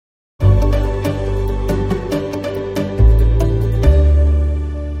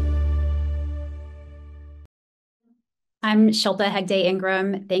I'm Shilpa Hegde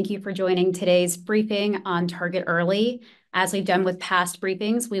Ingram. Thank you for joining today's briefing on Target Early. As we've done with past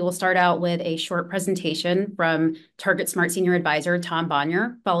briefings, we will start out with a short presentation from Target Smart Senior Advisor Tom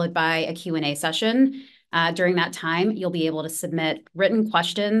Bonnier, followed by a Q&A session. During that time, you'll be able to submit written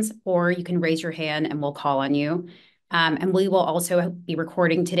questions, or you can raise your hand and we'll call on you. And we will also be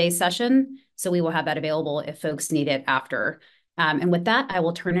recording today's session, so we will have that available if folks need it after. And with that, I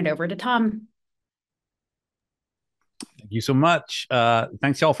will turn it over to Tom. Thank you so much.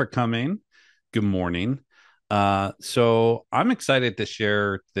 Thanks, y'all, for coming. Good morning. So I'm excited to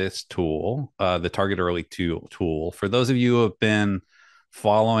share this tool, the Target Early tool. For those of you who have been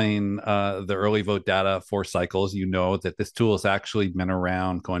following the early vote data for cycles, you know that this tool has actually been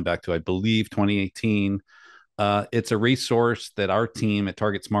around going back to, I believe, 2018. It's a resource that our team at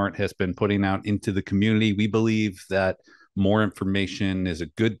Target Smart has been putting out into the community. We believe that more information is a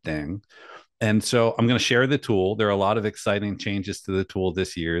good thing. And so I'm going to share the tool. There are a lot of exciting changes to the tool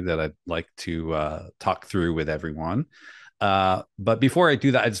this year that I'd like to talk through with everyone. But before I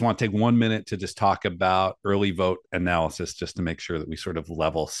do that, I just want to take 1 minute to just talk about early vote analysis, just to make sure that we sort of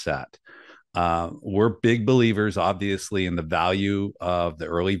level set. We're big believers, obviously, in the value of the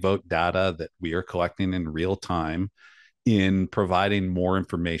early vote data that we are collecting in real time in providing more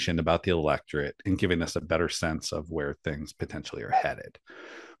information about the electorate and giving us a better sense of where things potentially are headed.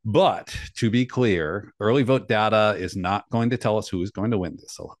 But to be clear, early vote data is not going to tell us who is going to win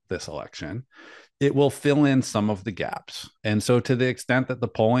this election. It will fill in some of the gaps. And so, to the extent that the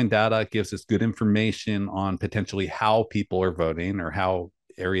polling data gives us good information on potentially how people are voting or how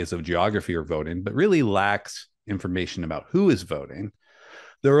areas of geography are voting, but really lacks information about who is voting,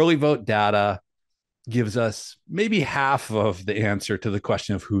 the early vote data gives us maybe half of the answer to the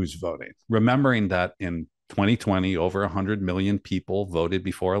question of who's voting. Remembering that in 2020, over 100 million people voted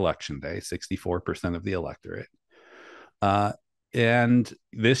before Election Day, 64% of the electorate. And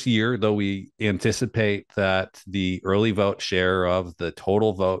this year, though we anticipate that the early vote share of the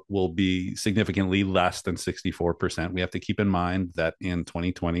total vote will be significantly less than 64%, we have to keep in mind that in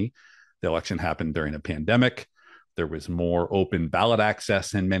 2020, the election happened during a pandemic. There was more open ballot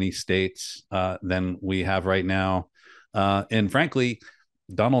access in many states than we have right now. And frankly,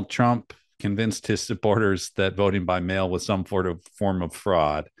 Donald Trump convinced his supporters that voting by mail was some form of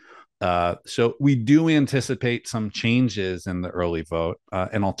fraud. So we do anticipate some changes in the early vote,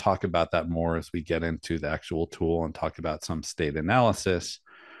 and I'll talk about that more as we get into the actual tool and talk about some state analysis.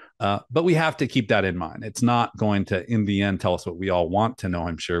 But we have to keep that in mind. It's not going to, in the end, tell us what we all want to know,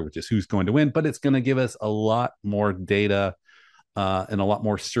 I'm sure, which is who's going to win, but it's going to give us a lot more data and a lot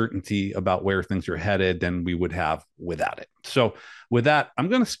more certainty about where things are headed than we would have without it. So with that, I'm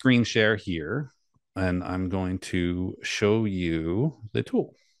going to screen share here, and I'm going to show you the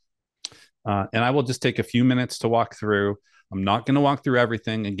tool. And I will just take a few minutes to walk through. I'm not going to walk through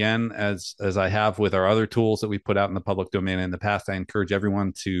everything again, as I have with our other tools that we put out in the public domain in the past. I encourage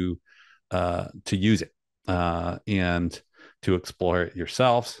everyone to use it and to explore it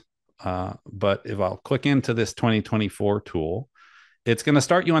yourselves. But if I'll click into this 2024 tool, it's going to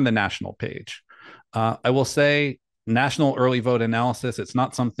start you on the national page. I will say national early vote analysis. It's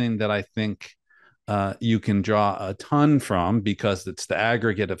not something that I think you can draw a ton from, because it's the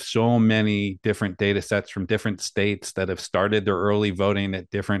aggregate of so many different data sets from different states that have started their early voting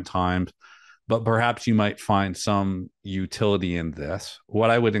at different times. But perhaps you might find some utility in this. What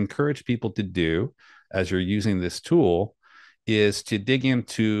I would encourage people to do as you're using this tool is to dig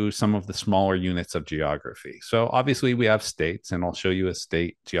into some of the smaller units of geography. So obviously we have states, and I'll show you a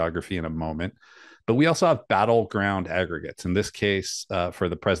state geography in a moment. But we also have battleground aggregates. In this case, for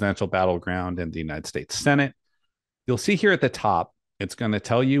the presidential battleground in the United States Senate, you'll see here at the top, it's going to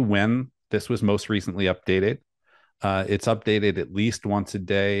tell you when this was most recently updated. It's updated at least once a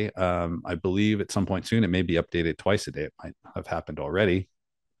day. I believe at some point soon, it may be updated twice a day. It might have happened already.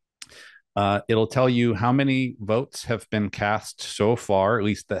 It'll tell you how many votes have been cast so far, at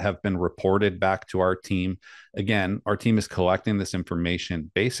least that have been reported back to our team. Again, our team is collecting this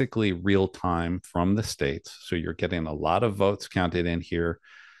information basically real time from the states. So you're getting a lot of votes counted in here,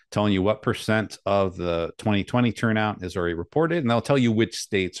 telling you what percent of the 2020 turnout is already reported. And they'll tell you which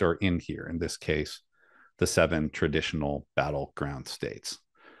states are in here. In this case, the 7 traditional battleground states.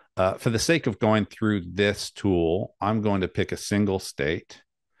 For the sake of going through this tool, I'm going to pick a single state.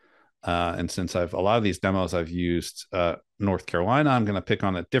 And since a lot of these demos I've used North Carolina, I'm going to pick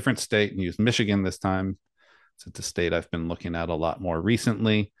on a different state and use Michigan this time. It's a state I've been looking at a lot more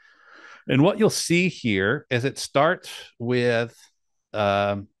recently. And what you'll see here is it starts with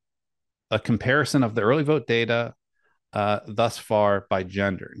a comparison of the early vote data thus far by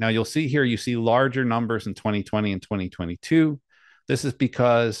gender. Now you'll see here, you see larger numbers in 2020 and 2022. This is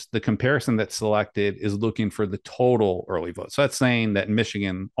because the comparison that's selected is looking for the total early vote. So that's saying that in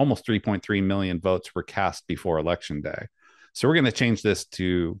Michigan, almost 3.3 million votes were cast before Election Day. So we're going to change this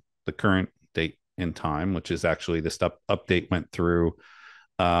to the current date in time, which is actually this update went through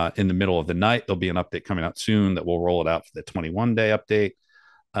in the middle of the night. There'll be an update coming out soon that will roll it out for the 21-day update.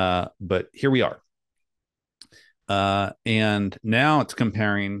 But here we are. And now it's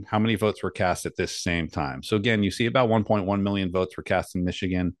comparing how many votes were cast at this same time. So again, you see about 1.1 million votes were cast in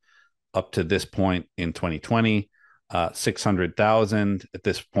Michigan up to this point in 2020, 600,000 at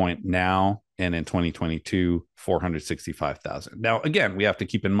this point now, and in 2022, 465,000. Now, again, we have to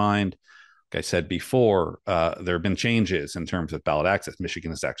keep in mind, like I said before, there have been changes in terms of ballot access.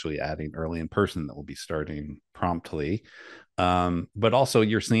 Michigan is actually adding early in person that will be starting promptly. But also,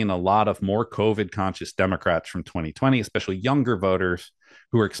 you're seeing a lot of more COVID conscious Democrats from 2020, especially younger voters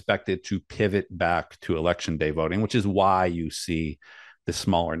who are expected to pivot back to election day voting, which is why you see the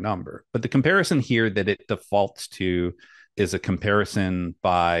smaller number. But the comparison here that it defaults to is a comparison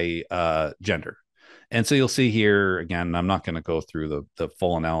by gender. And so you'll see here again, I'm not going to go through the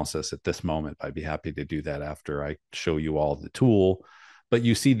full analysis at this moment. I'd be happy to do that after I show you all the tool. But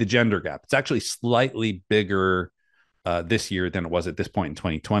you see the gender gap. It's actually slightly bigger this year than it was at this point in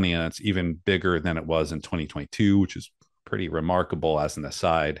 2020. And it's even bigger than it was in 2022, which is pretty remarkable as an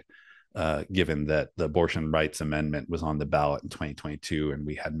aside, given that the abortion rights amendment was on the ballot in 2022 and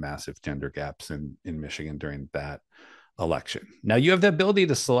we had massive gender gaps in Michigan during that election. Now you have the ability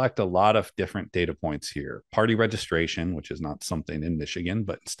to select a lot of different data points here. Party registration, which is not something in Michigan,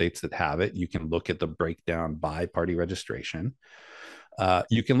 but in states that have it, you can look at the breakdown by party registration.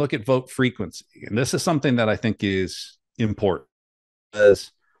 You can look at vote frequency. And this is something that I think is important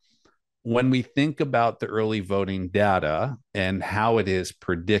because when we think about the early voting data and how it is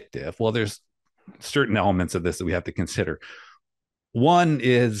predictive, well, there's certain elements of this that we have to consider. One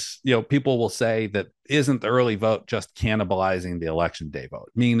is, people will say that isn't the early vote just cannibalizing the election day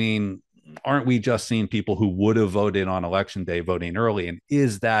vote? Meaning, aren't we just seeing people who would have voted on election day voting early? And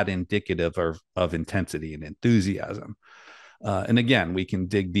is that indicative of intensity and enthusiasm? And again, we can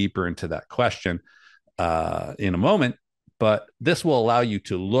dig deeper into that question in a moment, but this will allow you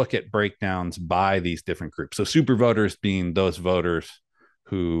to look at breakdowns by these different groups. So super voters being those voters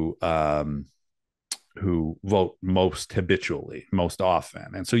who vote most habitually, most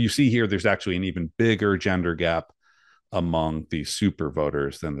often. And so you see here, there's actually an even bigger gender gap among the super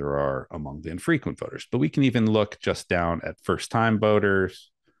voters than there are among the infrequent voters. But we can even look just down at first time voters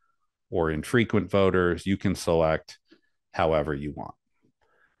or infrequent voters. You can select however you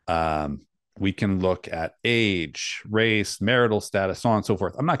want. We can look at age, race, marital status, so on and so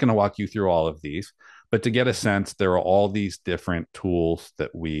forth. I'm not going to walk you through all of these, but to get a sense, there are all these different tools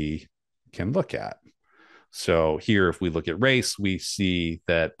that we can look at. So here, if we look at race, we see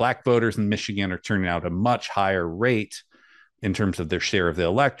that Black voters in Michigan are turning out a much higher rate in terms of their share of the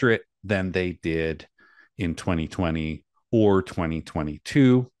electorate than they did in 2020 or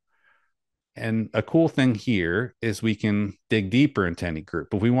 2022. And a cool thing here is we can dig deeper into any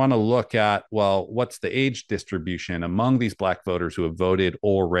group. If we want to look at, well, what's the age distribution among these Black voters who have voted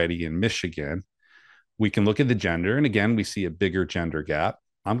already in Michigan, we can look at the gender. And again, we see a bigger gender gap.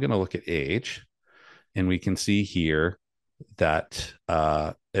 I'm going to look at age. And we can see here that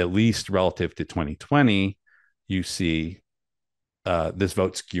at least relative to 2020, you see this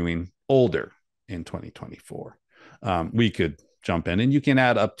vote skewing older in 2024. We could jump in and you can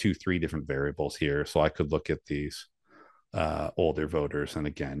add up to 3 different variables here. So I could look at these older voters. And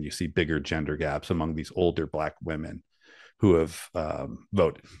again, you see bigger gender gaps among these older Black women who have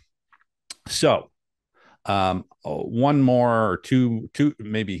voted. So one more or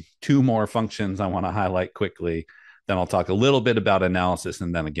maybe two more functions I want to highlight quickly. Then I'll talk a little bit about analysis.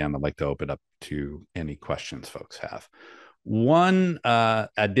 And then again, I'd like to open up to any questions folks have. One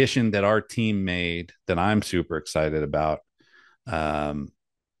addition that our team made that I'm super excited about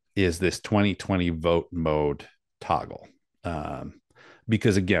is this 2020 vote mode toggle.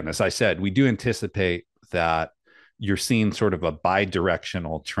 Because again, as I said, we do anticipate that you're seeing sort of a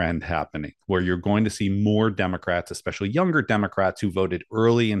bi-directional trend happening where you're going to see more Democrats, especially younger Democrats who voted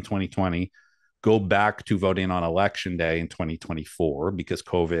early in 2020, go back to voting on election day in 2024 because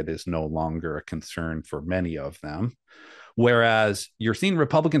COVID is no longer a concern for many of them. Whereas you're seeing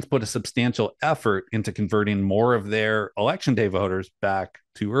Republicans put a substantial effort into converting more of their election day voters back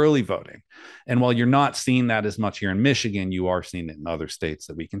to early voting. And while you're not seeing that as much here in Michigan, you are seeing it in other states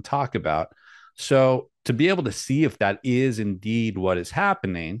that we can talk about. So to be able to see if that is indeed what is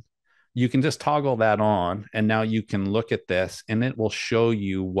happening, You can just toggle that on, and now you can look at this, and it will show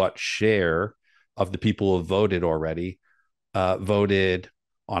you what share of the people who have voted already voted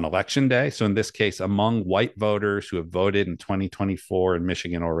on election day. So in this case, among white voters who have voted in 2024 in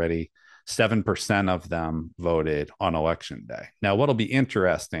Michigan already, 7% of them voted on election day. Now, what'll be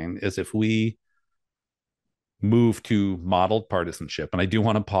interesting is if we move to modeled partisanship, and I do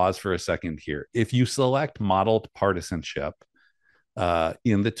want to pause for a second here. If you select modeled partisanship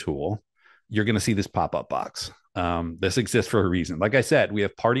in the tool, you're going to see this pop-up box. This exists for a reason. Like I said, we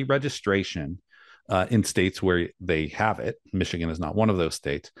have party registration in states where they have it. Michigan is not one of those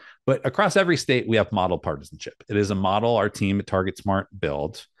states, but across every state, we have model partisanship. It is a model our team at Target Smart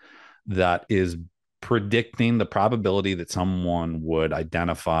builds that is predicting the probability that someone would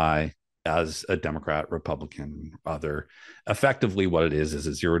identify as a Democrat, Republican, other. Effectively, what it is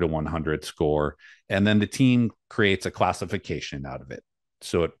a 0 to 100 score. And then the team creates a classification out of it.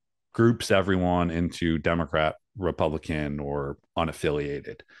 So it groups everyone into Democrat, Republican, or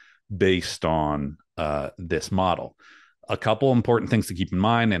unaffiliated based on this model. A couple important things to keep in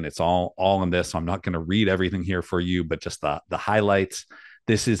mind, and it's all in this. So I'm not going to read everything here for you, but just the highlights.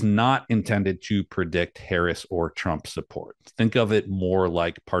 This is not intended to predict Harris or Trump support. Think of it more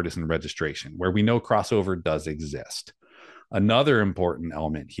like partisan registration, where we know crossover does exist. Another important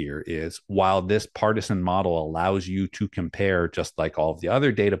element here is while this partisan model allows you to compare, just like all of the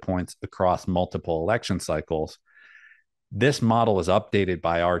other data points across multiple election cycles, this model is updated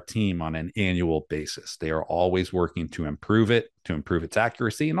by our team on an annual basis. They are always working to improve it, to improve its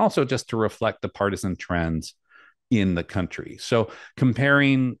accuracy, and also just to reflect the partisan trends in the country. So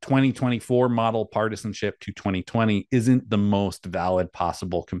comparing 2024 model partisanship to 2020 isn't the most valid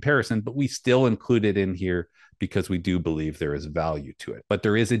possible comparison, but we still include it in here because we do believe there is value to it. But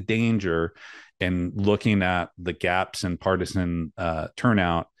there is a danger in looking at the gaps in partisan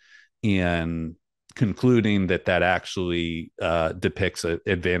turnout and concluding that actually depicts an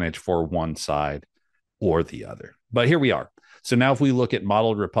advantage for one side or the other. But here we are. So now, if we look at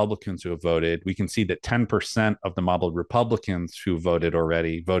modeled Republicans who have voted, we can see that 10% of the modeled Republicans who voted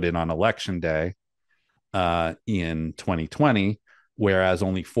already voted on election day in 2020, whereas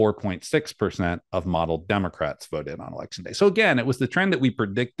only 4.6% of modeled Democrats voted on election day. So again, it was the trend that we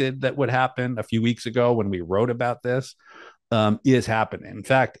predicted that would happen a few weeks ago when we wrote about this, is happening. In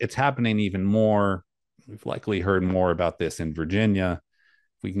fact, it's happening even more. We've likely heard more about this in Virginia.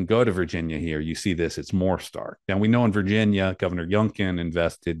 We can go to Virginia here. You see this, it's more stark. Now, we know in Virginia, Governor Youngkin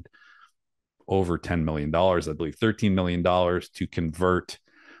invested over $10 million, I believe $13 million to convert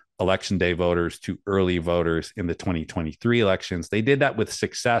election day voters to early voters in the 2023 elections. They did that with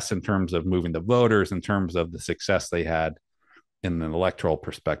success in terms of moving the voters, in terms of the success they had in an electoral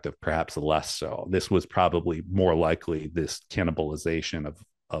perspective, perhaps less so. This was probably more likely this cannibalization of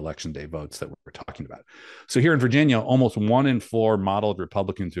election day votes that we're talking about. So here in Virginia, almost 1 in 4 modeled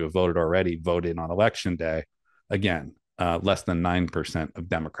Republicans who have voted already voted on election day. Again, less than 9% of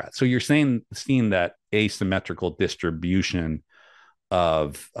Democrats. So you're seeing that asymmetrical distribution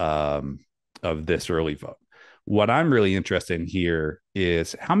of this early vote. What I'm really interested in here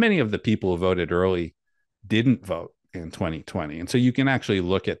is how many of the people who voted early didn't vote in 2020. And so you can actually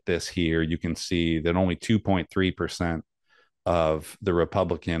look at this here. You can see that only 2.3% of the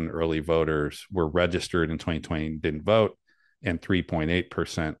Republican early voters were registered in 2020 and didn't vote, and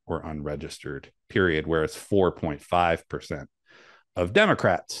 3.8% were unregistered, period, whereas 4.5% of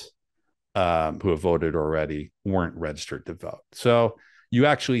Democrats who have voted already weren't registered to vote. So you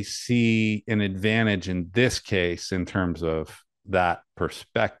actually see an advantage in this case in terms of that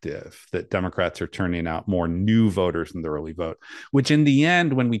perspective, that Democrats are turning out more new voters in the early vote, which in the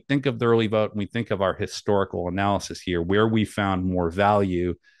end, when we think of the early vote and we think of our historical analysis here, where we found more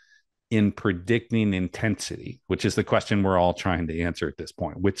value in predicting intensity, which is the question we're all trying to answer at this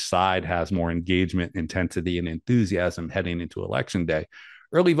point. Which side has more engagement, intensity, and enthusiasm heading into election day?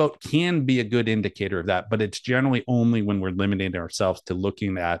 Early vote can be a good indicator of that, but it's generally only when we're limiting ourselves to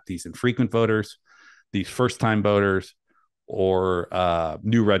looking at these infrequent voters, these first-time voters, or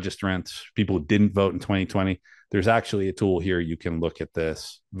new registrants, people who didn't vote in 2020. There's actually a tool here. You can look at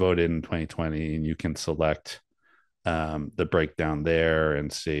this, voted in 2020, and you can select the breakdown there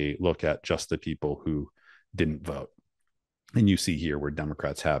and look at just the people who didn't vote. And you see here where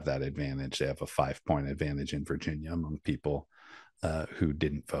Democrats have that advantage. They have a 5-point advantage in Virginia among people who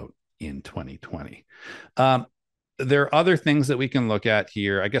didn't vote in 2020. There are other things that we can look at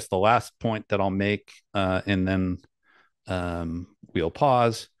here. I guess the last point that I'll make, and then we'll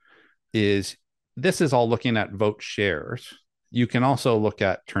pause, is this is all looking at vote shares. You can also look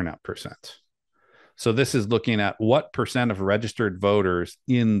at turnout percent. So this is looking at what percent of registered voters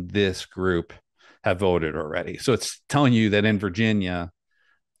in this group have voted already. So it's telling you that in Virginia,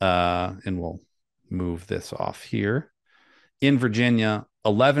 and we'll move this off here. In Virginia,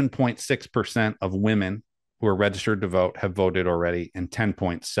 11.6% of women who are registered to vote have voted already, and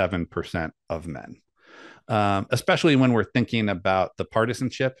 10.7% of men. Especially when we're thinking about the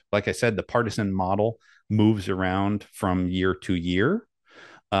partisanship. Like I said, the partisan model moves around from year to year.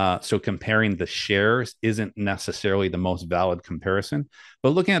 So comparing the shares isn't necessarily the most valid comparison, but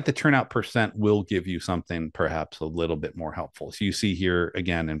looking at the turnout percent will give you something perhaps a little bit more helpful. So you see here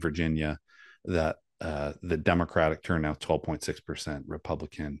again in Virginia that the Democratic turnout 12.6%,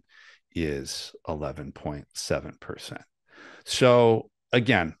 Republican is 11.7%. So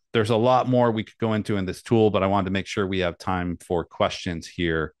again, there's a lot more we could go into in this tool, but I wanted to make sure we have time for questions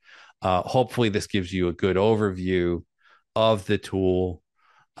here. Hopefully, this gives you a good overview of the tool,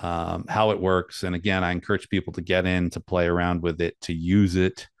 how it works. And again, I encourage people to get in, to play around with it, to use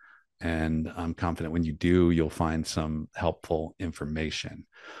it. And I'm confident when you do, you'll find some helpful information.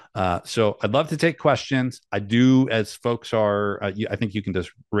 So I'd love to take questions. I do, as folks are, I think you can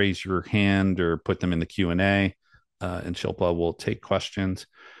just raise your hand or put them in the Q&A, and Shilpa will take questions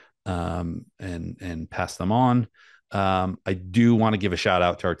and pass them on. I do want to give a shout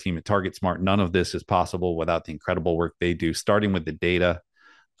out to our team at TargetSmart. None of this is possible without the incredible work they do, starting with the data.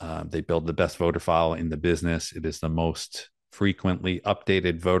 They build the best voter file in the business. It is the most frequently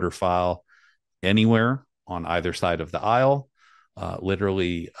updated voter file anywhere on either side of the aisle.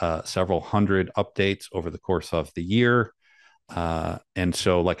 Literally several hundred updates over the course of the year. And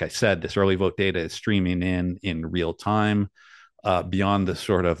so, like I said, this early vote data is streaming in real time. Beyond the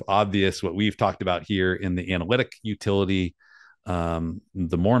sort of obvious, what we've talked about here in the analytic utility,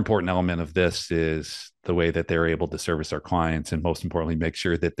 the more important element of this is the way that they're able to service our clients, and most importantly, make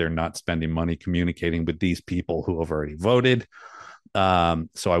sure that they're not spending money communicating with these people who have already voted.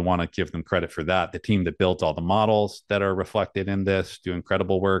 So I want to give them credit for that. The team that built all the models that are reflected in this do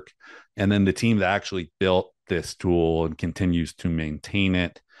incredible work. And then the team that actually built this tool and continues to maintain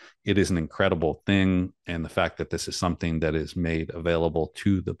it. It is an incredible thing. And the fact that this is something that is made available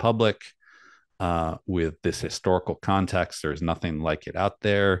to the public with this historical context, there's nothing like it out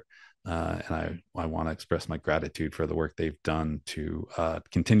there. And I want to express my gratitude for the work they've done to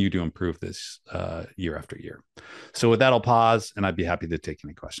continue to improve this year after year. So with that, I'll pause, and I'd be happy to take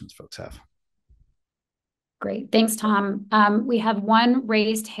any questions folks have. Great. Thanks, Tom. We have one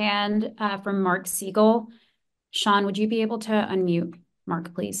raised hand from Mark Siegel. Sean, would you be able to unmute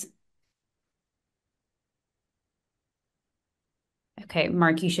Mark, please? Okay,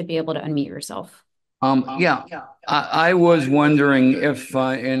 Mark, you should be able to unmute yourself. Yeah, I was wondering if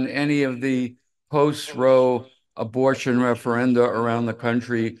in any of the post-Roe abortion referenda around the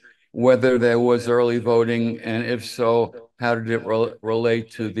country, whether there was early voting, and if so, how did it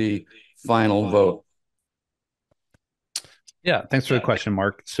relate to the final vote? Yeah, thanks for the question,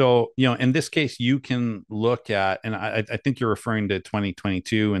 Mark. So, in this case, you can look at, and I think you're referring to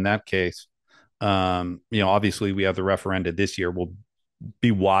 2022 in that case. Obviously, we have the referenda this year. We'll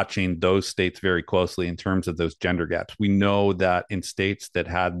be watching those states very closely in terms of those gender gaps. We know that in states that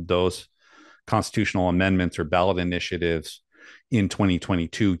had those constitutional amendments or ballot initiatives in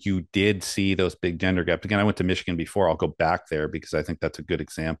 2022, you did see those big gender gaps. Again, I went to Michigan before. I'll go back there because I think that's a good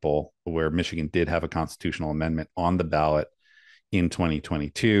example where Michigan did have a constitutional amendment on the ballot in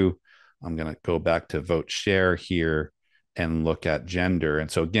 2022. I'm going to go back to vote share here and look at gender. And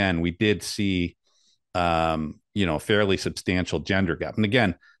so again, we did see fairly substantial gender gap. And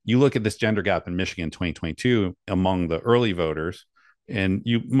again, you look at this gender gap in Michigan 2022 among the early voters, and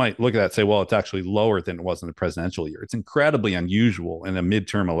you might look at that and say, well, it's actually lower than it was in the presidential year. It's incredibly unusual in a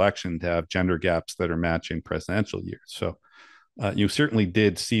midterm election to have gender gaps that are matching presidential years. So you certainly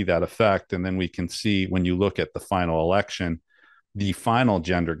did see that effect. And then we can see when you look at the final election, the final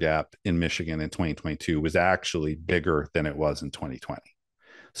gender gap in Michigan in 2022 was actually bigger than it was in 2020.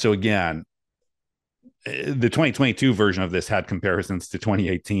 So again, the 2022 version of this had comparisons to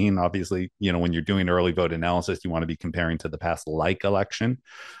 2018. Obviously, when you're doing early vote analysis, you want to be comparing to the past like election.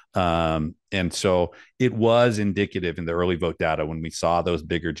 And so it was indicative in the early vote data when we saw those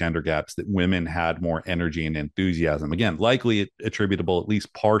bigger gender gaps that women had more energy and enthusiasm. Again, likely attributable at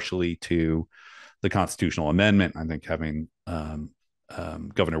least partially to the constitutional amendment. I think having Governor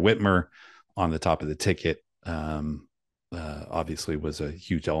Whitmer on the top of the ticket obviously was a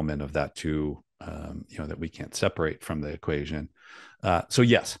huge element of that too. That we can't separate from the equation. So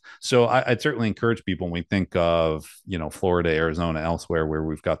yes, so I'd certainly encourage people when we think of Florida, Arizona, elsewhere where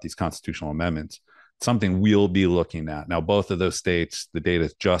we've got these constitutional amendments something we'll be looking at. Now, both of those states, the data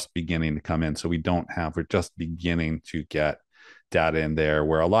is just beginning to come in. So we're just beginning to get data in there,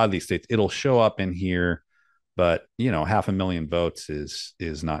 where a lot of these states, it'll show up in here, but 500,000 votes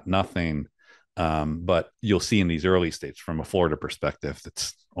is not nothing. But you'll see in these early states from a Florida perspective,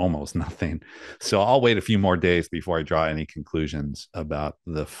 that's almost nothing. So I'll wait a few more days before I draw any conclusions about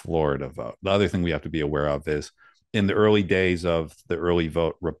the Florida vote. The other thing we have to be aware of is in the early days of the early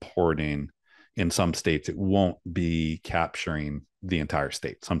vote reporting, in some states, it won't be capturing the entire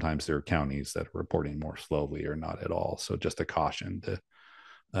state. Sometimes there are counties that are reporting more slowly or not at all. So just a caution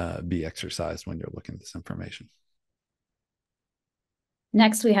to be exercised when you're looking at this information.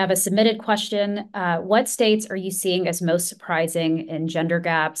 Next, we have a submitted question. What states are you seeing as most surprising in gender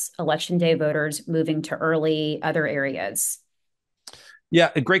gaps, election day voters moving to early, other areas? Yeah,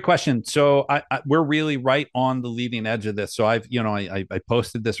 a great question. So we're really right on the leading edge of this. So I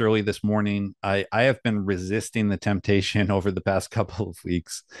posted this early this morning. I have been resisting the temptation over the past couple of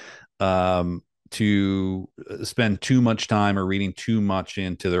weeks to spend too much time or reading too much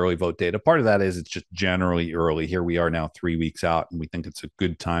into the early vote data. Part of that is it's just generally early. Here we are now 3 weeks out, and we think it's a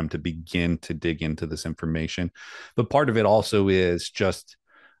good time to begin to dig into this information. But part of it also is just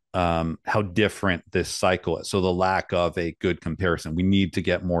how different this cycle is. So the lack of a good comparison. We need to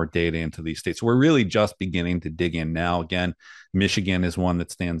get more data into these states. So we're really just beginning to dig in now. Again, Michigan is one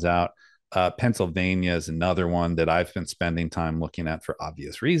that stands out. Pennsylvania is another one that I've been spending time looking at for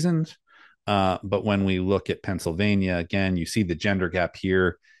obvious reasons. But when we look at Pennsylvania, again, you see the gender gap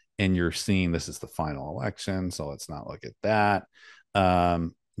here, and you're seeing this is the final election. So let's not look at that.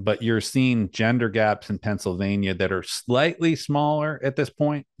 But you're seeing gender gaps in Pennsylvania that are slightly smaller at this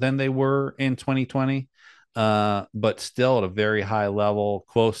point than they were in 2020, but still at a very high level,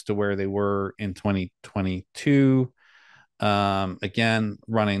 close to where they were in 2022. Again,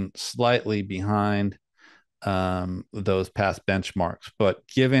 running slightly behind those past benchmarks. But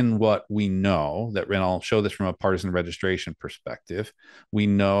given what we know, and I'll show this from a partisan registration perspective, we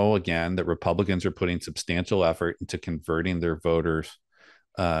know, again, that Republicans are putting substantial effort into converting their voters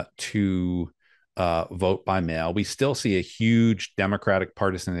to vote by mail. We still see a huge Democratic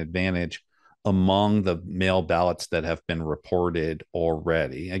partisan advantage among the mail ballots that have been reported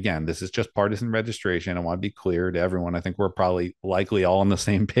already. Again, this is just partisan registration. I want to be clear to everyone. I think we're probably likely all on the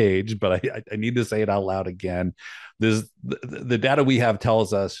same page, but I need to say it out loud again. The data we have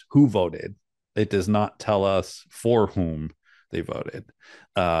tells us who voted. It does not tell us for whom they voted.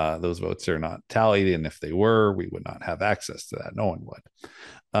 Those votes are not tallied, and if they were, we would not have access to that. No one would.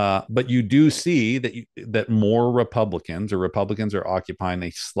 But you do see that more Republicans are occupying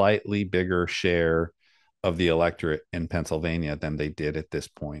a slightly bigger share of the electorate in Pennsylvania than they did at this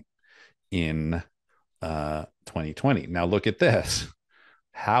point in 2020. Now look at this.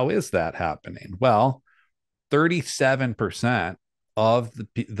 How is that happening? Well, 37% of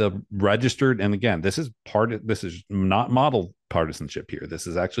the registered, and again, this is not model partisanship here. This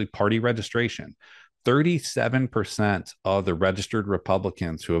is actually party registration. 37% of the registered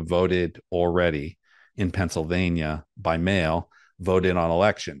Republicans who have voted already in Pennsylvania by mail voted on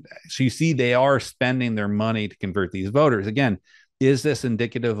election day. So you see, they are spending their money to convert these voters. Again, is this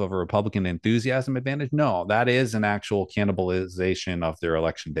indicative of a Republican enthusiasm advantage? No, that is an actual cannibalization of their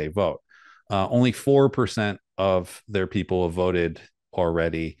election day vote. Only 4% of their people who voted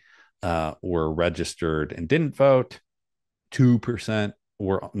already were registered and didn't vote. 2%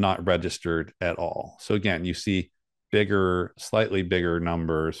 were not registered at all. So again, you see slightly bigger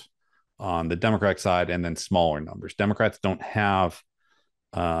numbers on the Democratic side, and then smaller numbers. Democrats don't have,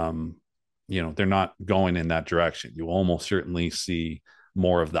 they're not going in that direction. You almost certainly see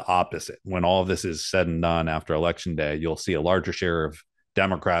more of the opposite. When all of this is said and done after election day, you'll see a larger share of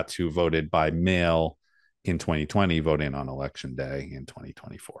Democrats who voted by mail in 2020 voting on election day in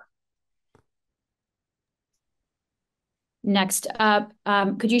 2024. Next up,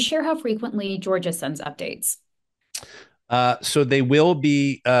 could you share how frequently Georgia sends updates? So they will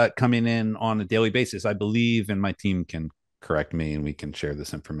be coming in on a daily basis, I believe, and my team can correct me and we can share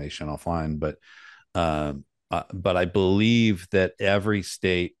this information offline. But I believe that every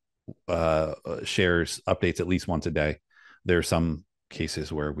state shares updates at least once a day. There are some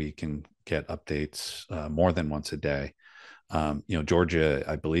cases where we can get updates more than once a day. Georgia,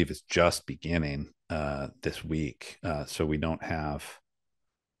 I believe, is just beginning this week. So we don't have,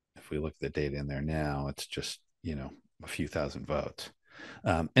 if we look at the data in there now, it's just, a few thousand votes.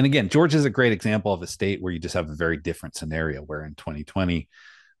 And again, Georgia is a great example of a state where you just have a very different scenario, where in 2020,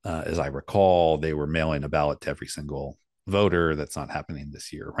 as I recall, they were mailing a ballot to every single voter. That's not happening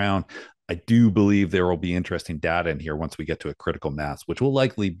this year around. I do believe there will be interesting data in here once we get to a critical mass, which will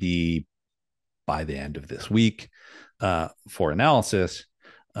likely be by the end of this week for analysis.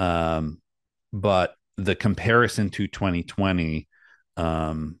 But the comparison to 2020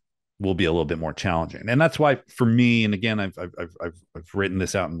 will be a little bit more challenging, and that's why for me. And again, I've written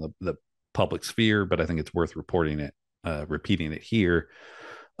this out in the public sphere, but I think it's worth reporting it, repeating it here.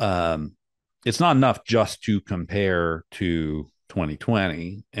 Um, it's not enough just to compare to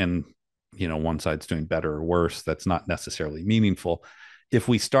 2020 and one side's doing better or worse. That's not necessarily meaningful. If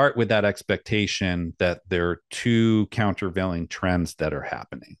we start with that expectation that there are two countervailing trends that are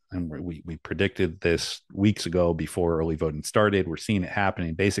happening, and we predicted this weeks ago before early voting started, we're seeing it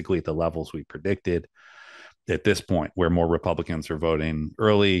happening basically at the levels we predicted at this point, where more Republicans are voting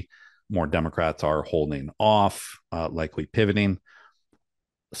early, more Democrats are holding off, likely pivoting.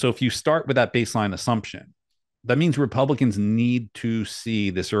 So if you start with that baseline assumption, that means Republicans need to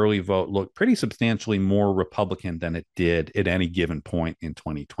see this early vote look pretty substantially more Republican than it did at any given point in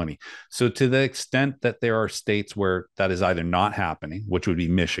 2020. So to the extent that there are states where that is either not happening, which would be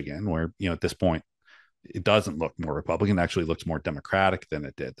Michigan, where, at this point, it doesn't look more Republican, it actually looks more Democratic than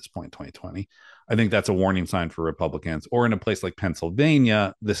it did at this point in 2020. I think that's a warning sign for Republicans. Or in a place like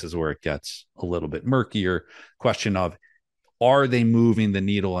Pennsylvania, this is where it gets a little bit murkier. Question of, are they moving the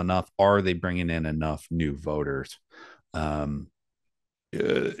needle enough? Are they bringing in enough new voters?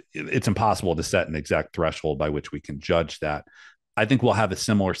 It's impossible to set an exact threshold by which we can judge that. I think we'll have a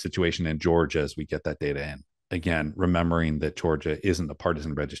similar situation in Georgia as we get that data in. Again, remembering that Georgia isn't a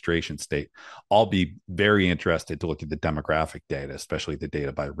partisan registration state, I'll be very interested to look at the demographic data, especially the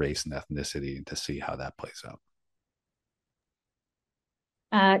data by race and ethnicity, and to see how that plays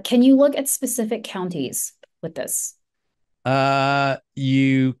out. Can you look at specific counties with this?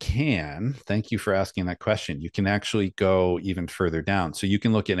 You can. Thank you for asking that question. You can actually go even further down. So you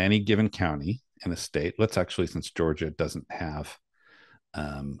can look at any given county in a state. Let's actually, since Georgia doesn't have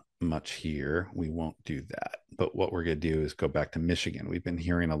much here, we won't do that. But what we're going to do is go back to Michigan. We've been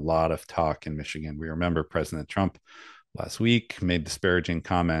hearing a lot of talk in Michigan. We remember President Trump last week made disparaging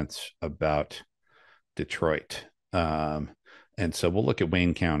comments about Detroit. And so we'll look at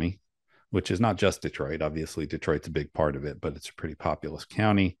Wayne County, which is not just Detroit. Obviously, Detroit's a big part of it, but it's a pretty populous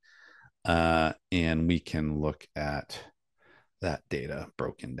county. And we can look at that data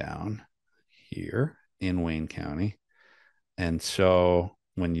broken down here in Wayne County. And so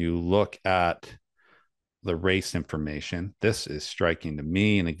when you look at the race information, this is striking to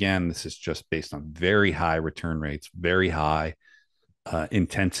me. And again, this is just based on very high return rates, very high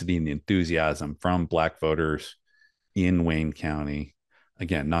intensity and enthusiasm from Black voters in Wayne County.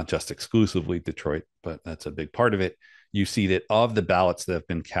 Again, not just exclusively Detroit, but that's a big part of it. You see that of the ballots that have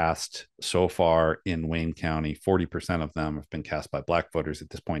been cast so far in Wayne County, 40% of them have been cast by Black voters. At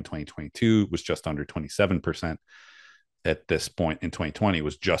this point in 2022, it was just under 27%. At this point in 2020,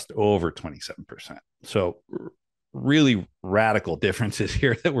 was just over 27%. So really radical differences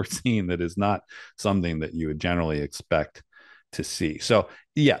here that we're seeing that is not something that you would generally expect to see. So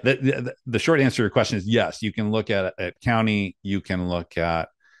yeah, the short answer to your question is yes, you can look at county, you can look at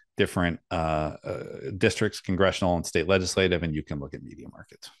different districts, congressional and state legislative, and you can look at media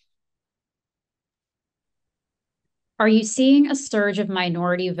markets. Are you seeing a surge of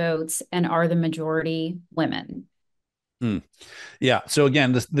minority votes, and are the majority women? Yeah. So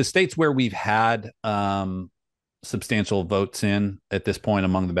again, the states where we've had substantial votes in at this point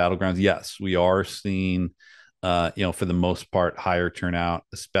among the battlegrounds, yes, we are seeing for the most part, higher turnout,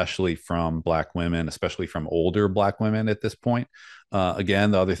 especially from Black women, especially from older Black women at this point. Again,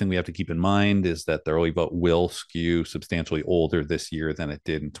 the other thing we have to keep in mind is that the early vote will skew substantially older this year than it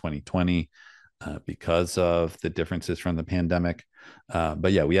did in 2020 because of the differences from the pandemic.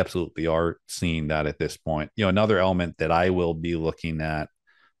 But yeah, we absolutely are seeing that at this point. Another element that I will be looking at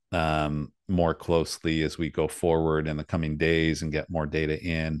more closely as we go forward in the coming days and get more data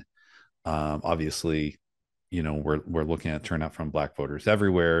in. Obviously, we're looking at turnout from Black voters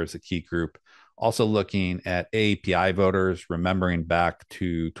everywhere as a key group. Also looking at AAPI voters, remembering back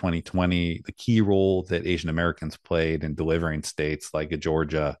to 2020, the key role that Asian Americans played in delivering states like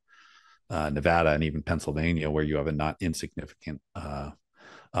Georgia, Nevada, and even Pennsylvania, where you have a not insignificant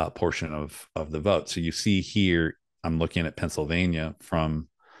portion of the vote. So you see here, I'm looking at Pennsylvania from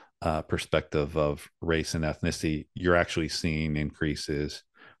perspective of race and ethnicity. You're actually seeing increases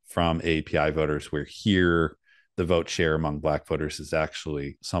from AAPI voters, where here the vote share among Black voters is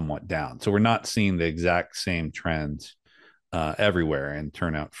actually somewhat down. So we're not seeing the exact same trends everywhere, and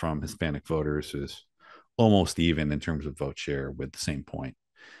turnout from Hispanic voters is almost even in terms of vote share with the same point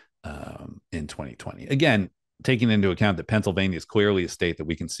in 2020. Again, taking into account that Pennsylvania is clearly a state that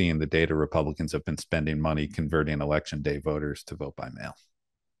we can see in the data Republicans have been spending money converting election day voters to vote by mail.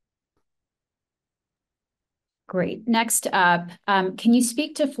 Great. Next up, can you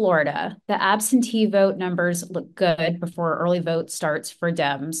speak to Florida? The absentee vote numbers look good before early vote starts for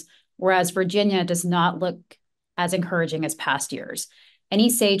Dems, whereas Virginia does not look as encouraging as past years. Any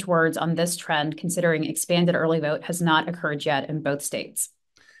sage words on this trend, considering expanded early vote has not occurred yet in both states?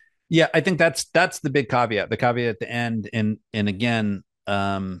 Yeah, I think that's the big caveat. The caveat at the end, and again,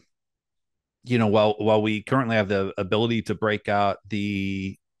 while we currently have the ability to break out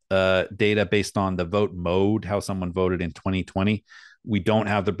the data based on the vote mode, how someone voted in 2020, we don't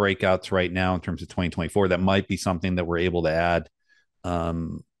have the breakouts right now in terms of 2024. That might be something that we're able to add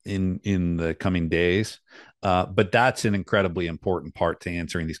in the coming days. But that's an incredibly important part to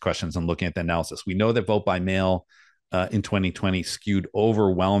answering these questions and looking at the analysis. We know that vote by mail in 2020 skewed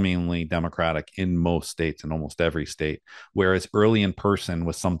overwhelmingly Democratic in most states, in almost every state, whereas early in person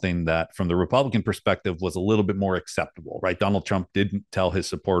was something that, from the Republican perspective, was a little bit more acceptable, right? Donald Trump didn't tell his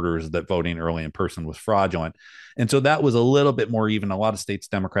supporters that voting early in person was fraudulent. And so that was a little bit more even. A lot of states,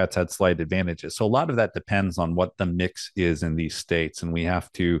 Democrats had slight advantages. So a lot of that depends on what the mix is in these states. And we have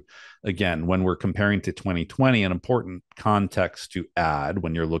to, again, when we're comparing to 2020, an important context to add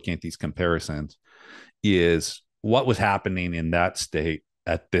when you're looking at these comparisons is what was happening in that state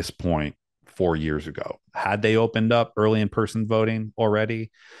at this point 4 years ago. Had they opened up early in person voting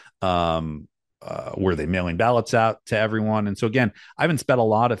already? Were they mailing ballots out to everyone? And so again, I haven't spent a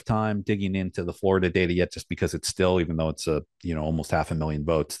lot of time digging into the Florida data yet, just because it's still, even though it's almost 500,000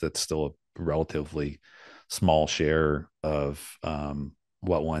 votes, that's still a relatively small share of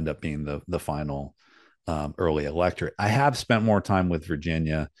what will end up being the final early electorate. I have spent more time with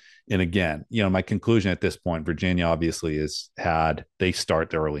Virginia. And again, my conclusion at this point, Virginia obviously they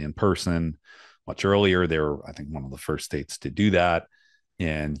start early in person much earlier. They were, I think, one of the first states to do that.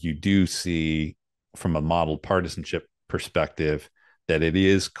 And you do see from a modeled partisanship perspective that it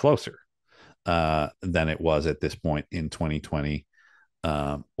is closer than it was at this point in 2020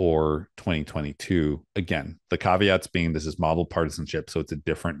 or 2022. Again, the caveats being this is modeled partisanship, so it's a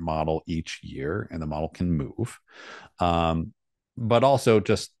different model each year, and the model can move. But also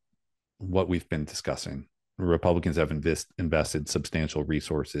just what we've been discussing. Republicans have invested substantial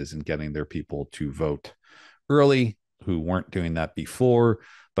resources in getting their people to vote early who weren't doing that before.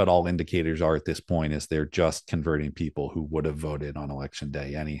 But all indicators are at this point is they're just converting people who would have voted on election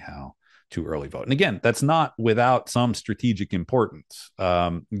day anyhow to early vote. And again, that's not without some strategic importance.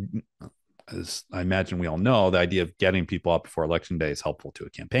 As I imagine we all know, the idea of getting people up before election day is helpful to a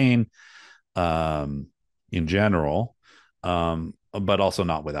campaign in general, but also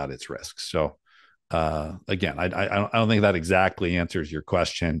not without its risks. So again, I don't think that exactly answers your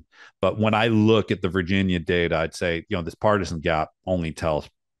question. But when I look at the Virginia data, I'd say, this partisan gap only tells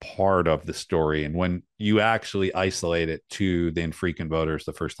part of the story. And when you actually isolate it to the infrequent voters,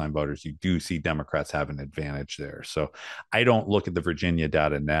 the first time voters, you do see Democrats have an advantage there. So I don't look at the Virginia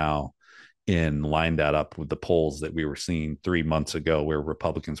data now and line that up with the polls that we were seeing 3 months ago, where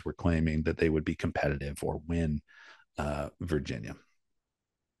Republicans were claiming that they would be competitive or win Virginia.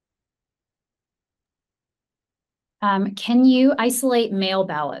 Can you isolate mail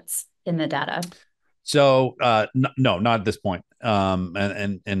ballots in the data? So no, not at this point.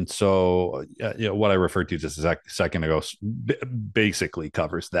 And so what I referred to just a second ago basically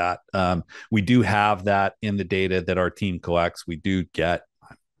covers that. We do have that in the data that our team collects. We do get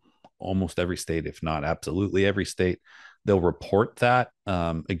almost every state, if not absolutely every state, they'll report that.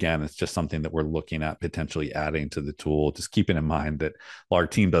 Again, it's just something that we're looking at potentially adding to the tool. Just keeping in mind that our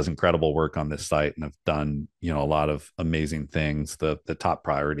team does incredible work on this site and have done, a lot of amazing things. The top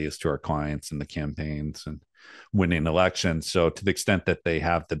priority is to our clients and the campaigns and winning elections. So to the extent that they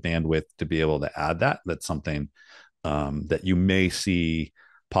have the bandwidth to be able to add that, that's something that you may see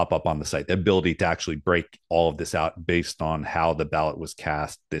pop up on the site, the ability to actually break all of this out based on how the ballot was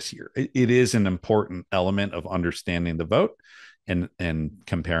cast this year. It is an important element of understanding the vote and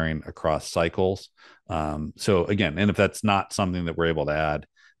comparing across cycles. So again, and if that's not something that we're able to add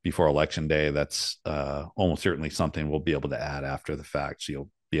before election day, that's almost certainly something we'll be able to add after the fact. So you'll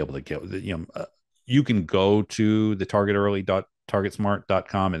be able to get, you can go to the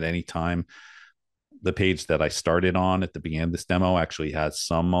targetsmart.com at any time. The page that I started on at the beginning of this demo actually has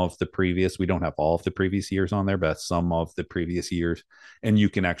some of the previous, we don't have all of the previous years on there, but some of the previous years. And you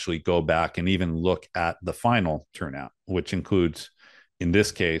can actually go back and even look at the final turnout, which includes, in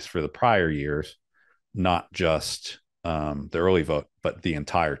this case, for the prior years, not just the early vote, but the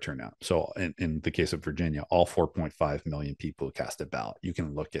entire turnout. So in the case of Virginia, all 4.5 million people who cast a ballot. You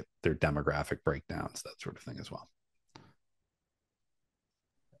can look at their demographic breakdowns, that sort of thing as well.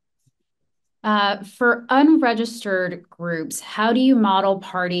 For unregistered groups, how do you model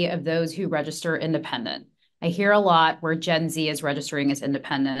party of those who register independent? I hear a lot where Gen Z is registering as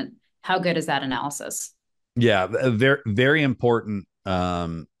independent. How good is that analysis? Yeah, a very very important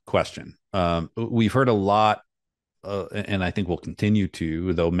question. We've heard a lot, and I think we'll continue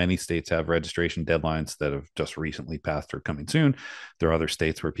to, though many states have registration deadlines that have just recently passed or coming soon. There are other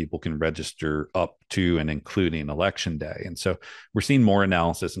states where people can register up to and including election day. And so we're seeing more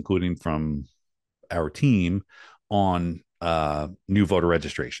analysis, including from our team, on new voter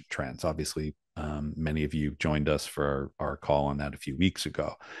registration trends. Obviously, many of you joined us for our call on that a few weeks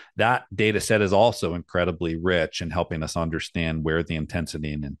ago. That data set is also incredibly rich in helping us understand where the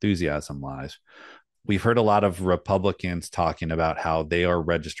intensity and enthusiasm lies. We've heard a lot of Republicans talking about how they are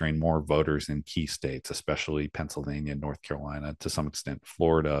registering more voters in key states, especially Pennsylvania, North Carolina, to some extent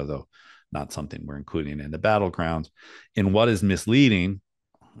Florida, though not something we're including in the battlegrounds. And what is misleading,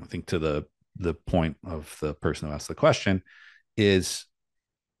 I think, to the point of the person who asked the question, is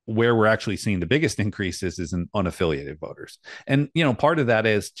where we're actually seeing the biggest increases is in unaffiliated voters. And, part of that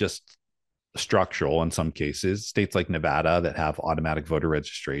is just structural in some cases. States like Nevada that have automatic voter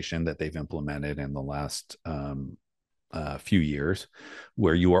registration that they've implemented in the last few years,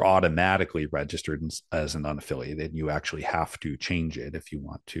 where you are automatically registered as an unaffiliated. You actually have to change it if you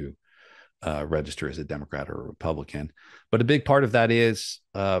want to register as a Democrat or a Republican. But a big part of that is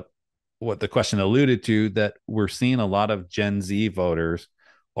what the question alluded to, that we're seeing a lot of Gen Z voters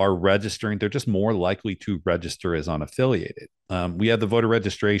are registering. They're just more likely to register as unaffiliated. We have the voter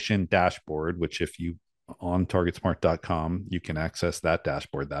registration dashboard, which if you on targetsmart.com, you can access that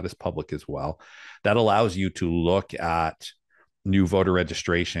dashboard. That is public as well. That allows you to look at new voter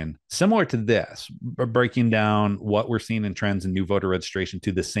registration similar to this, breaking down what we're seeing in trends in new voter registration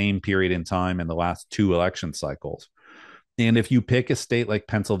to the same period in time in the last two election cycles. And if you pick a state like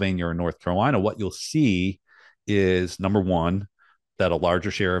Pennsylvania or North Carolina, what you'll see is, number one, that a larger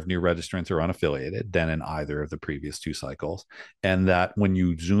share of new registrants are unaffiliated than in either of the previous two cycles. And that when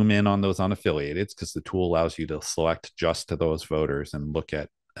you zoom in on those unaffiliateds, because the tool allows you to select just to those voters and look at,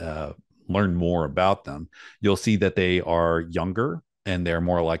 learn more about them, you'll see that they are younger and they're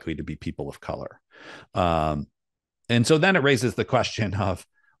more likely to be people of color. And so then it raises the question of,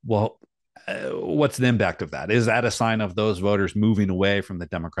 well, what's the impact of that? Is that a sign of those voters moving away from the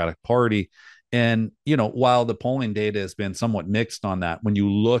Democratic Party? And, while the polling data has been somewhat mixed on that, when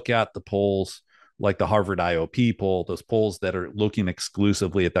you look at the polls like the Harvard IOP poll, those polls that are looking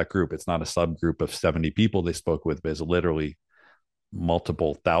exclusively at that group, it's not a subgroup of 70 people they spoke with, but it's literally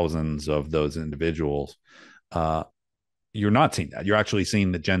multiple thousands of those individuals. You're not seeing that. You're actually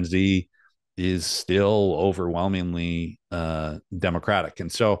seeing that Gen Z is still overwhelmingly Democratic.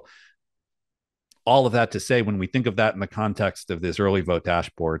 And so all of that to say, when we think of that in the context of this early vote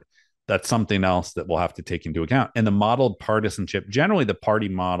dashboard, that's something else that we'll have to take into account. And the modeled partisanship, generally the party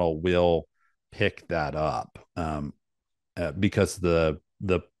model will pick that up, because the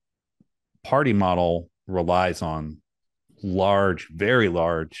party model relies on large, very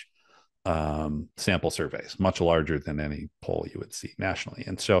large sample surveys, much larger than any poll you would see nationally.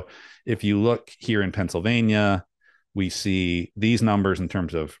 And so if you look here in Pennsylvania, we see these numbers in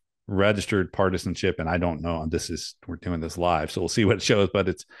terms of registered partisanship. And I don't know, we're doing this live, so we'll see what it shows, but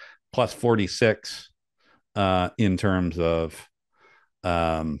it's plus 46 in terms of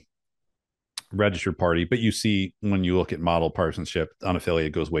registered party. But you see, when you look at model partisanship,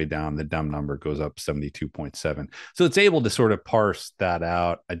 unaffiliated goes way down. The Dem number goes up 72.7. So it's able to sort of parse that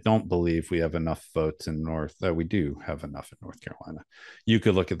out. I don't believe we have enough votes in we do have enough in North Carolina. You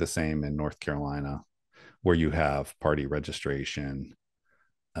could look at the same in North Carolina, where you have party registration.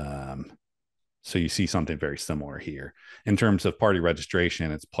 So you see something very similar here. In terms of party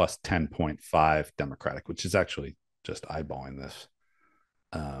registration, it's plus 10.5 Democratic, which is actually just eyeballing this.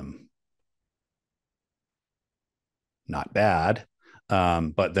 Not bad.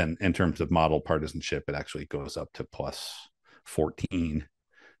 But then in terms of model partisanship, it actually goes up to plus 14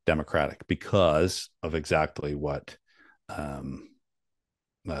 Democratic, because of exactly what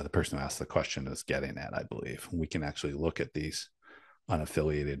the person who asked the question is getting at, I believe. We can actually look at these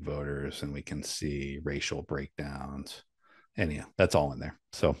unaffiliated voters and we can see racial breakdowns. And yeah, that's all in there.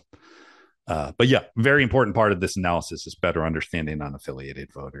 So, but yeah, very important part of this analysis is better understanding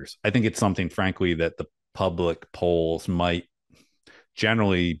unaffiliated voters. I think it's something, frankly, that the public polls might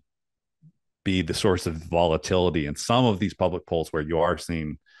generally be the source of volatility. And some of these public polls where you are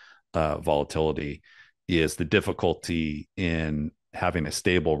seeing volatility is the difficulty in having a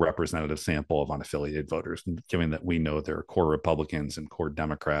stable representative sample of unaffiliated voters, given that we know there are core Republicans and core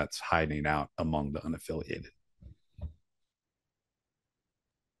Democrats hiding out among the unaffiliated.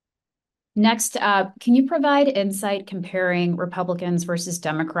 Next up, can you provide insight comparing Republicans versus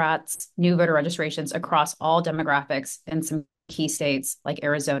Democrats' new voter registrations across all demographics in some key states like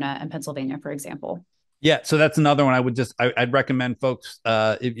Arizona and Pennsylvania, for example? Yeah, so that's another one. I'd recommend folks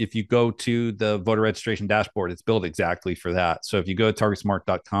if you go to the voter registration dashboard, it's built exactly for that. So if you go to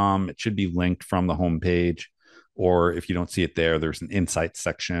targetsmart.com, it should be linked from the homepage, or if you don't see it there, there's an insights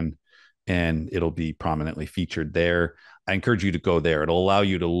section, and it'll be prominently featured there. I encourage you to go there. It'll allow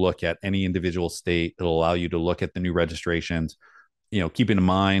you to look at any individual state. It'll allow you to look at the new registrations. Keeping in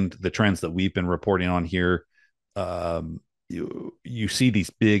mind the trends that we've been reporting on here. You see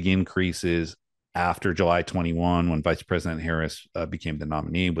these big increases after July 21, when Vice President Harris became the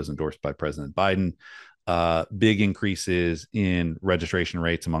nominee, was endorsed by President Biden. Big increases in registration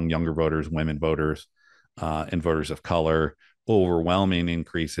rates among younger voters, women voters, and voters of color. Overwhelming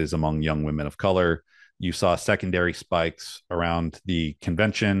increases among young women of color. You saw secondary spikes around the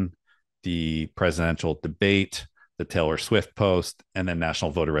convention, the presidential debate, the Taylor Swift post, and then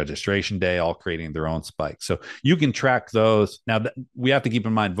National Voter Registration Day, all creating their own spikes. So you can track those. Now, we have to keep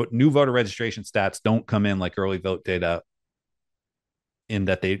in mind, new voter registration stats don't come in like early vote data, in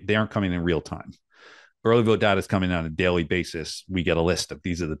that they aren't coming in real time. Early vote data is coming on a daily basis. We get a list of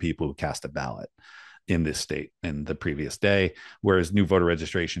these are the people who cast a ballot in this state in the previous day, whereas new voter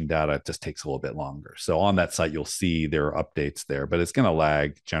registration data just takes a little bit longer. So on that site, you'll see there are updates there, but it's going to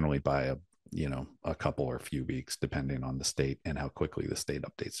lag generally by a couple or a few weeks, depending on the state and how quickly the state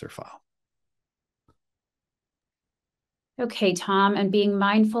updates their file. Okay, Tom, and being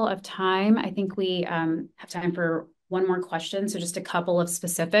mindful of time, I think we have time for one more question. So just a couple of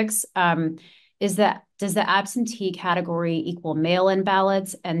specifics. Does the absentee category equal mail-in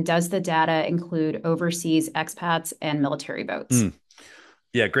ballots? And does the data include overseas expats and military votes?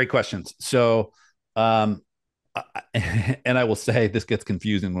 Yeah, great questions. So, and I will say this gets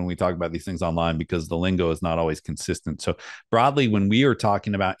confusing when we talk about these things online because the lingo is not always consistent. So broadly, when we are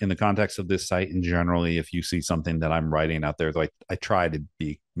talking about in the context of this site and generally, if you see something that I'm writing out there, like I try to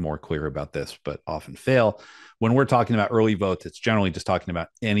be more clear about this, but often fail. When we're talking about early votes, it's generally just talking about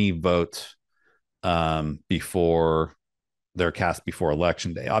any vote before they're cast before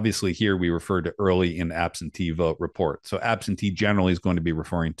election day. Obviously, here we refer to early in absentee vote report. So absentee generally is going to be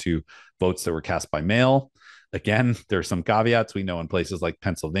referring to votes that were cast by mail. Again, there are some caveats. We know in places like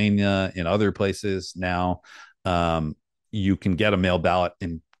Pennsylvania, in other places now, you can get a mail ballot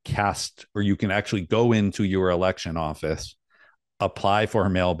and cast, or you can actually go into your election office, apply for a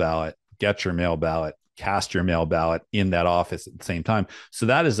mail ballot, get your mail ballot, cast your mail ballot in that office at the same time. So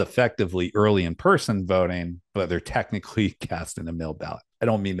that is effectively early in person voting, but they're technically cast in a mail ballot. I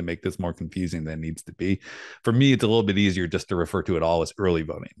don't mean to make this more confusing than it needs to be. For me, it's a little bit easier just to refer to it all as early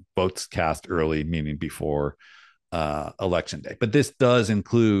voting. Votes cast early, meaning before election day. But this does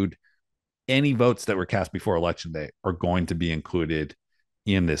include any votes that were cast before election day are going to be included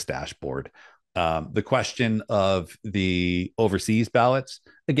in this dashboard. The question of the overseas ballots,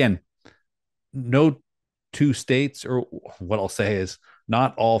 again, no two states, or what I'll say is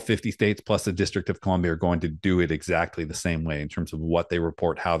not all 50 states plus the District of Columbia are going to do it exactly the same way in terms of what they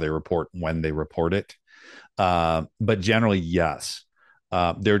report, how they report, when they report it. But generally, yes,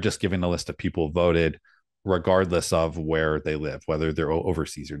 they're just giving a list of people who voted, regardless of where they live, whether they're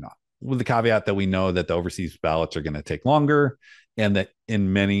overseas or not. With the caveat that we know that the overseas ballots are going to take longer, and that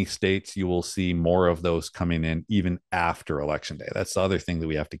in many states you will see more of those coming in even after election day. That's the other thing that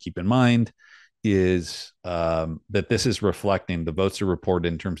we have to keep in mind is that this is reflecting the votes are reported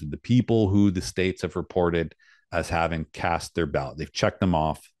in terms of the people who the states have reported as having cast their ballot. They've checked them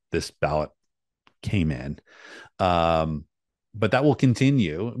off. This ballot came in. But that will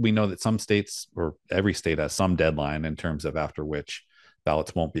continue. We know that some states, or every state, has some deadline in terms of after which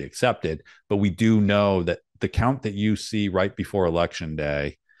ballots won't be accepted. But we do know that the count that you see right before election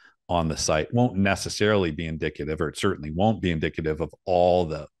day on the site won't necessarily be indicative, or it certainly won't be indicative of all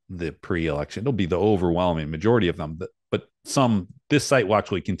the pre-election. It'll be the overwhelming majority of them, but this site will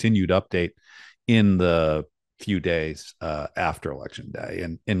actually continue to update in the few days after election day.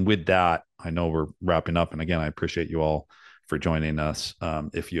 And with that, I know we're wrapping up. And again, I appreciate you all for joining us.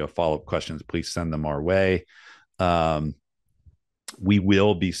 If you have follow-up questions, please send them our way. We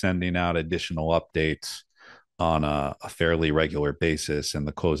will be sending out additional updates on a fairly regular basis in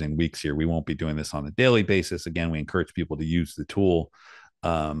the closing weeks here. We won't be doing this on a daily basis. Again, we encourage people to use the tool,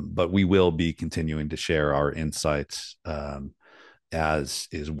 but we will be continuing to share our insights as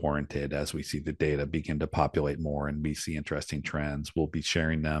is warranted as we see the data begin to populate more and we see interesting trends. We'll be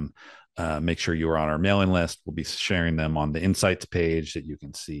sharing them. Make sure you are on our mailing list. We'll be sharing them on the insights page that you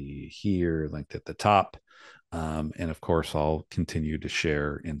can see here, linked at the top. And of course, I'll continue to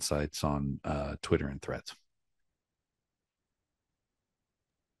share insights on Twitter and Threads.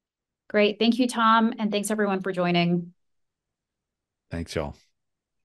 Great. Thank you, Tom. And thanks everyone for joining. Thanks, y'all.